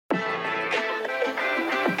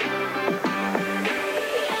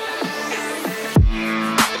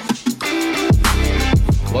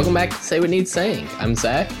Welcome back to Say What Needs Saying. I'm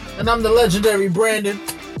Zach. And I'm the legendary Brandon.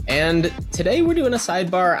 And today we're doing a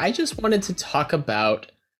sidebar. I just wanted to talk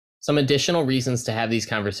about some additional reasons to have these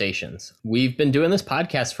conversations. We've been doing this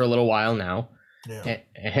podcast for a little while now. Yeah.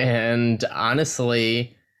 And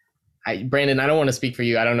honestly, Brandon, I don't want to speak for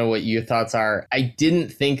you. I don't know what your thoughts are. I didn't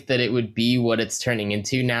think that it would be what it's turning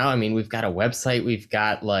into now. I mean, we've got a website. We've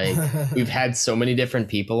got we've had so many different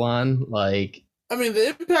people on. I mean, the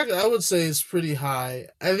impact, I would say, is pretty high,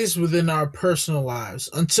 at least within our personal lives.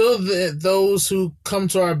 Until those who come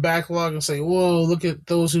to our backlog and say, whoa, look at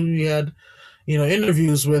those who we had,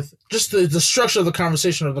 interviews with, just the structure of the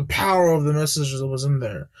conversation or the power of the message that was in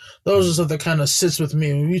there. Those are stuff that kind of sits with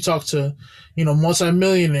me. When we talk to,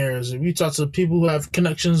 multimillionaires, and we talk to people who have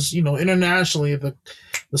connections, internationally, at the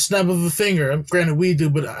snap of a finger. Granted, we do,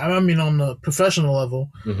 but I mean on the professional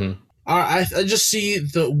level. Mm-hmm. I just see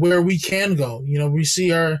where we can go. We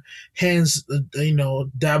see our hands,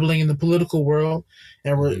 dabbling in the political world,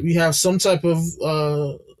 and we have some type of,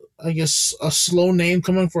 I guess, a slow name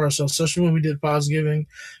coming for ourselves, especially when we did Posgiving.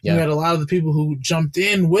 Yeah. We had a lot of the people who jumped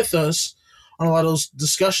in with us on a lot of those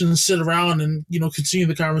discussions sit around and, continue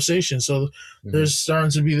the conversation. So there's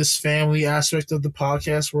starting to be this family aspect of the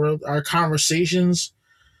podcast world. Our conversations,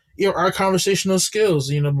 our conversational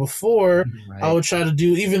skills, before I would try to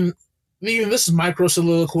do even this is micro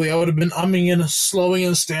soliloquy. I would have been umming and slowing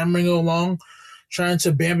and stammering along, trying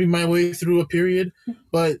to Bambi my way through a period.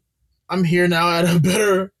 But I'm here now at a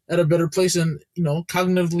better place, and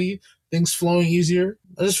cognitively things flowing easier.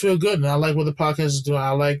 I just feel good, and I like what the podcast is doing.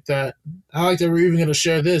 I like that we're even going to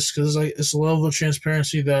share this, because it's a level of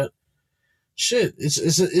transparency that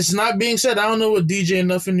it's not being said. I don't know what DJ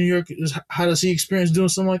Enough in New York is. How does he experience doing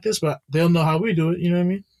something like this? But they'll know how we do it. You know what I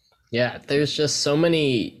mean? Yeah, there's just so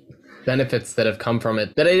many benefits that have come from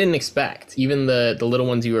it that I didn't expect. Even the little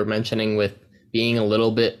ones you were mentioning, with being a little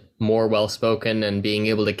bit more well-spoken and being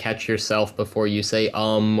able to catch yourself before you say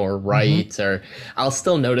or right, or I'll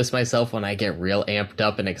still notice myself when I get real amped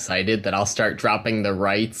up and excited that I'll start dropping the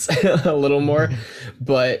rights a little more.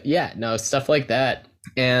 But yeah, no, stuff like that.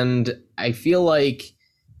 And I feel like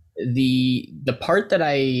the part that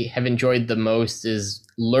I have enjoyed the most is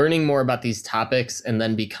learning more about these topics and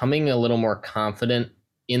then becoming a little more confident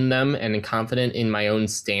in them and confident in my own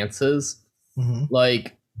stances.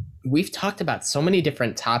 We've talked about so many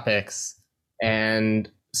different topics and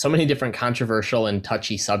so many different controversial and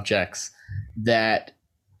touchy subjects that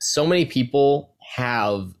so many people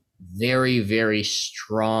have very, very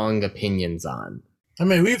strong opinions on. I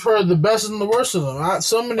mean, we've heard the best and the worst of them.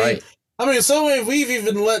 So many we've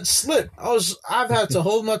even let slip. I've had to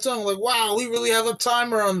hold my tongue, like, wow, we really have a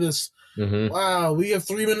timer on this. Wow, we have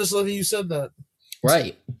 3 minutes left and you said that.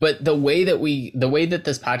 Right. But the way that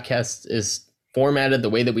this podcast is formatted,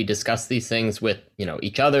 the way that we discuss these things with,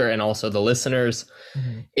 each other and also the listeners,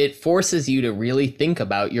 it forces you to really think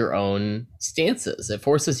about your own stances. It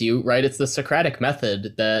forces you, right? It's the Socratic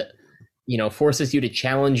method that, forces you to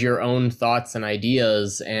challenge your own thoughts and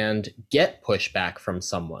ideas and get pushback from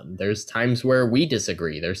someone. There's times where we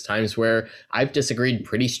disagree. There's times where I've disagreed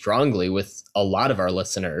pretty strongly with a lot of our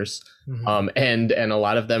listeners. And a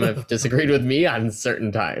lot of them have disagreed with me on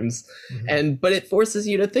certain times. But it forces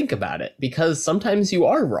you to think about it, because sometimes you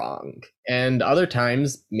are wrong and other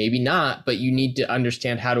times maybe not, but you need to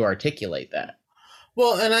understand how to articulate that.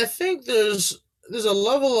 Well, and I think there's a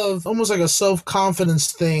level of almost like a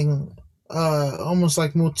self-confidence thing, almost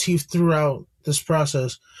like motif throughout this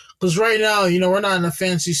process. Because right now, we're not in a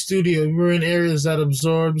fancy studio. We're in areas that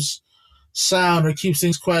absorbs sound or keeps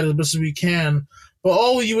things quiet as best as we can. But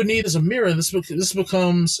all you would need is a mirror. This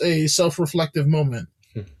becomes a self-reflective moment.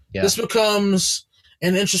 Yeah. This becomes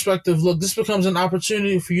an introspective look. This becomes an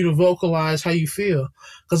opportunity for you to vocalize how you feel.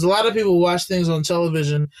 Because a lot of people watch things on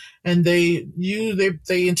television and they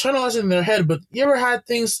internalize it in their head. But you ever had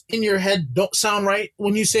things in your head don't sound right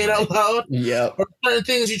when you say it out loud? Yeah. Or certain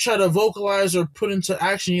things you try to vocalize or put into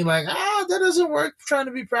action, you're like, that doesn't work. I'm trying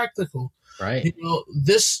to be practical. Right.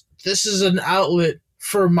 This is an outlet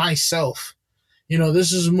for myself.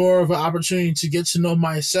 This is more of an opportunity to get to know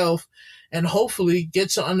myself and hopefully get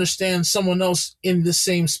to understand someone else in the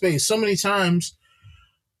same space. So many times,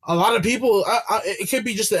 a lot of people, it could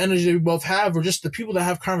be just the energy that we both have, or just the people that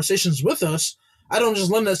have conversations with us. I don't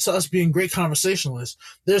just lend that to us being great conversationalists.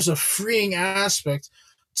 There's a freeing aspect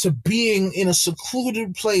to being in a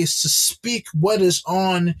secluded place to speak what is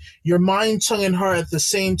on your mind, tongue, and heart at the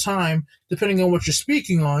same time, depending on what you're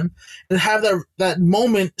speaking on, and have that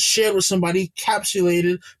moment shared with somebody,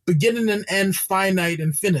 capsulated, beginning and end, finite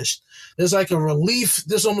and finished. There's like a relief.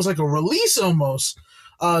 There's almost like a release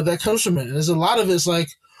that comes from it. And there's a lot of it's like,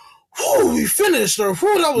 whoo, we finished, or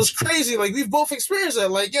whoo, that was crazy. Like, we've both experienced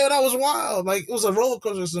that. Like, yo, that was wild. Like, it was a roller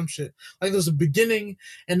coaster or some shit. Like, there's a beginning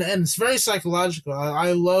and the end. It's very psychological.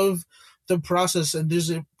 I love the process, and there's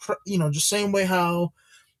a, just same way how,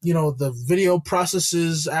 the video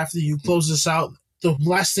processes after you close this out, the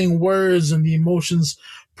lasting words and the emotions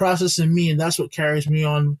process in me, and that's what carries me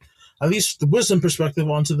on, at least the wisdom perspective,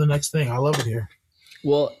 onto the next thing. I love it here.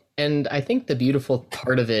 Well, and I think the beautiful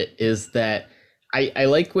part of it is that I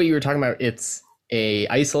like what you were talking about. It's a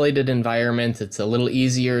isolated environment. It's a little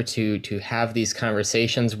easier to have these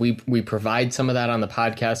conversations. We provide some of that on the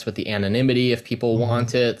podcast with the anonymity if people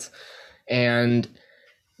want it. And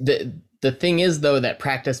the thing is, though, that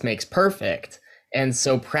practice makes perfect. And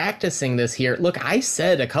so practicing this here, look, I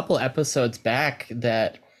said a couple episodes back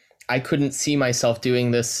that I couldn't see myself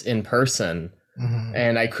doing this in person.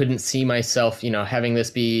 And I couldn't see myself, having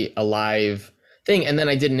this be a live thing. And then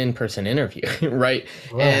I did an in-person interview, right?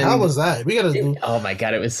 Well, and how was that? We gotta do. Oh my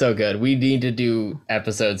God, it was so good. We need to do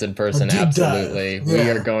episodes in person. Absolutely. Yeah. We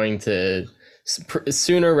are going to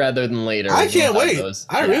sooner rather than later. I can't wait.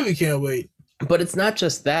 I really can't wait. But it's not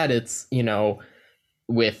just that. It's,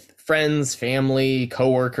 with friends, family,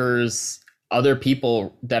 coworkers, other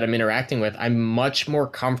people that I'm interacting with, I'm much more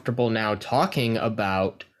comfortable now talking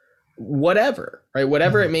about whatever, right?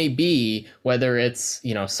 Whatever it may be, whether it's,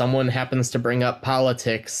 someone happens to bring up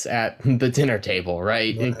politics at the dinner table,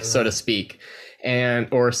 right? So to speak.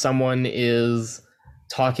 Or someone is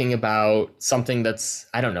talking about something that's,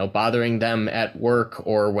 I don't know, bothering them at work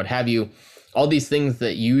or what have you. All these things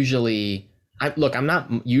that usually, I'm not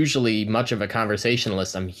usually much of a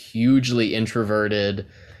conversationalist. I'm hugely introverted,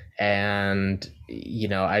 and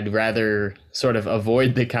I'd rather sort of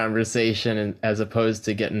avoid the conversation as opposed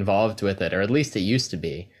to get involved with it, or at least it used to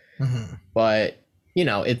be. But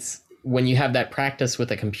it's when you have that practice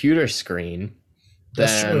with a computer screen,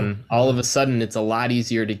 then all of a sudden it's a lot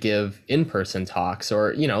easier to give in-person talks,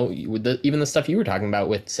 or even the stuff you were talking about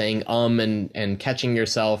with saying and catching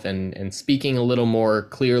yourself and speaking a little more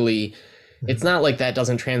clearly. It's not like that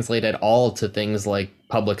doesn't translate at all to things like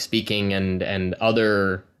public speaking and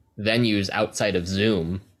other venues outside of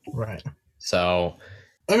Zoom. Right. So,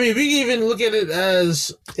 I mean, we can even look at it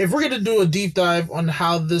as, if we're going to do a deep dive on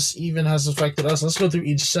how this even has affected us, let's go through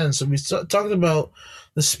each sense. So we talked about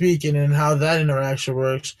the speaking and how that interaction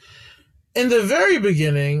works. In the very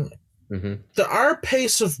beginning, our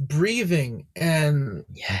pace of breathing and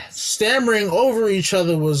stammering over each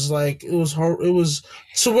other was like, it was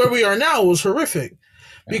so where we are now was horrific,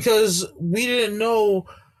 because we didn't know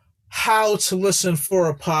how to listen for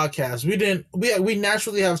a podcast. We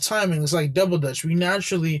naturally have timing. It's like double dutch. We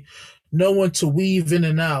naturally know when to weave in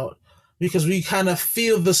and out, because we kind of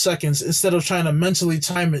feel the seconds instead of trying to mentally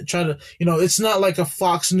time it. It's not like a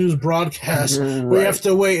Fox News broadcast where you have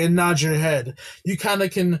to wait and nod your head. You kind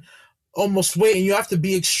of can almost wait, and you have to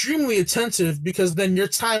be extremely attentive, because then your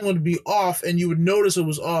time would be off and you would notice it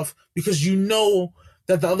was off, because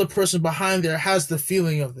that the other person behind there has the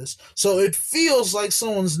feeling of this. So it feels like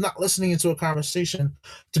someone's not listening into a conversation,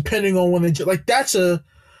 depending on when they like. That's a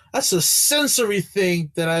sensory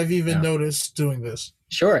thing that I've even noticed doing this.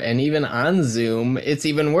 Sure, and even on Zoom, it's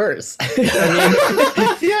even worse.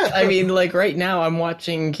 I mean, like right now I'm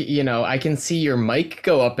watching, I can see your mic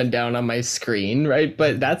go up and down on my screen, right?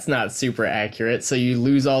 But that's not super accurate. So you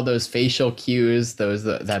lose all those facial cues,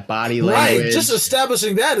 that body language. Right, just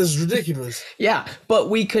establishing that is ridiculous. Yeah, but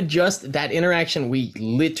that interaction we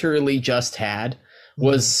literally just had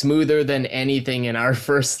was smoother than anything in our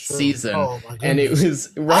first season. Oh my goodness. And it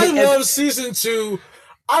was right. I love season 2.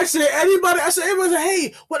 I say everybody,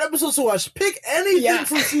 hey, what episodes to watch? Pick anything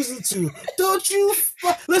from season 2. Don't you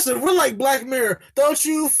listen? We're like Black Mirror. Don't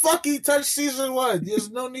you fucking touch season 1. There's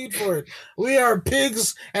no need for it. We are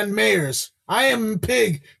pigs and mayors. I am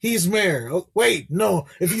pig. He's mayor. Oh, wait, no.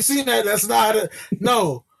 If you've seen that, that's not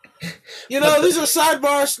no. These are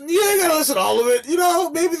sidebars. You ain't gotta listen to all of it.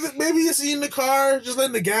 Maybe you see in the car, just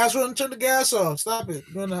letting the gas run. Turn the gas off. Stop it.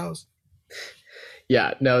 Go in the house.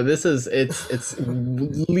 Yeah, no, it's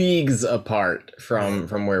leagues apart from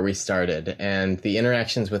where we started, and the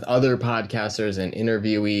interactions with other podcasters and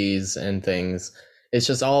interviewees and things,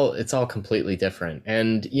 it's all completely different.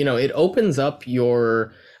 And, it opens up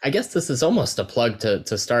I guess this is almost a plug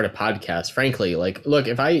to start a podcast, frankly. Like, look,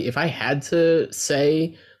 if I had to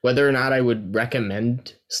say whether or not I would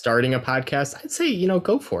recommend starting a podcast, I'd say,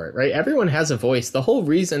 go for it, right? Everyone has a voice. The whole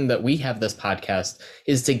reason that we have this podcast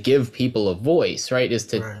is to give people a voice, right? Is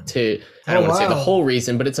to I don't want to say the whole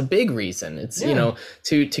reason, but it's a big reason. It's,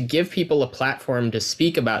 to give people a platform to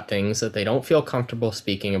speak about things that they don't feel comfortable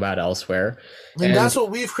speaking about elsewhere. And that's what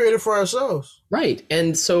we've created for ourselves. Right.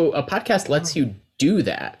 And so a podcast lets you do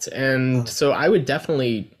that. And so I would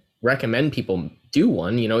definitely recommend people do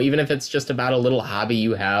one, even if it's just about a little hobby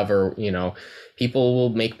you have, or, people will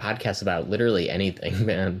make podcasts about literally anything,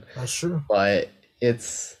 man. That's true. But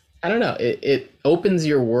I don't know, it opens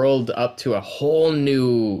your world up to a whole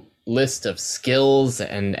new list of skills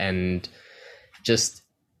and just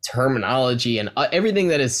terminology and everything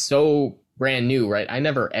that is so brand new, right? I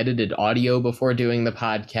never edited audio before doing the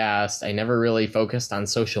podcast. I never really focused on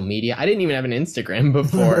social media. I didn't even have an Instagram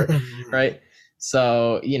before, right?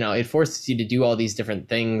 So, it forces you to do all these different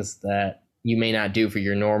things that you may not do for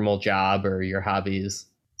your normal job or your hobbies.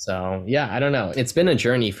 So, yeah, I don't know. It's been a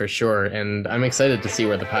journey for sure. And I'm excited to see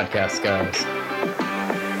where the podcast goes.